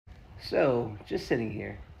So, just sitting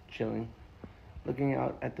here, chilling, looking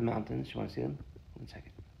out at the mountains. You want to see them? 1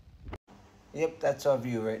 second. Yep, that's our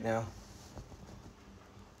view right now.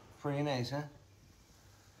 Pretty nice, huh?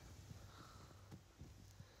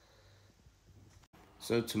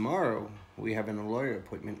 So tomorrow we have a lawyer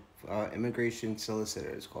appointment. Immigration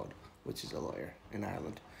solicitor is called, which is a lawyer in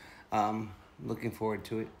Ireland. Looking forward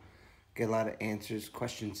to it. Get a lot of answers,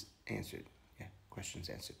 questions answered. Yeah, questions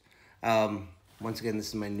answered. Once again, this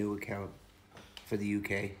is my new account for the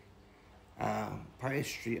UK.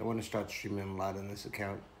 Probably I want to start streaming a lot on this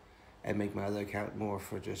account and make my other account more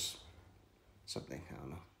for just something. I don't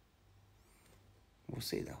know. We'll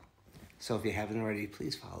see though. So if you haven't already,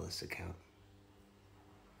 please follow this account.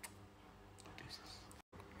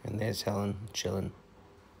 And there's Helen chilling.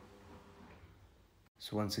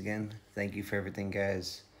 So once again, thank you for everything,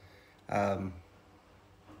 guys. And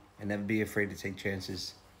never be afraid to take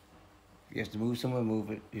chances. If you have to move somewhere, move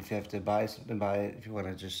it. If you have to buy something, buy it. If you want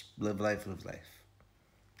to just live life, live life.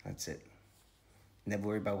 That's it. Never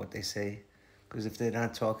worry about what they say. Because if they're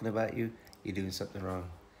not talking about you, you're doing something wrong.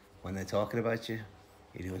 When they're talking about you,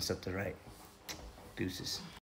 you're doing something right. Deuces.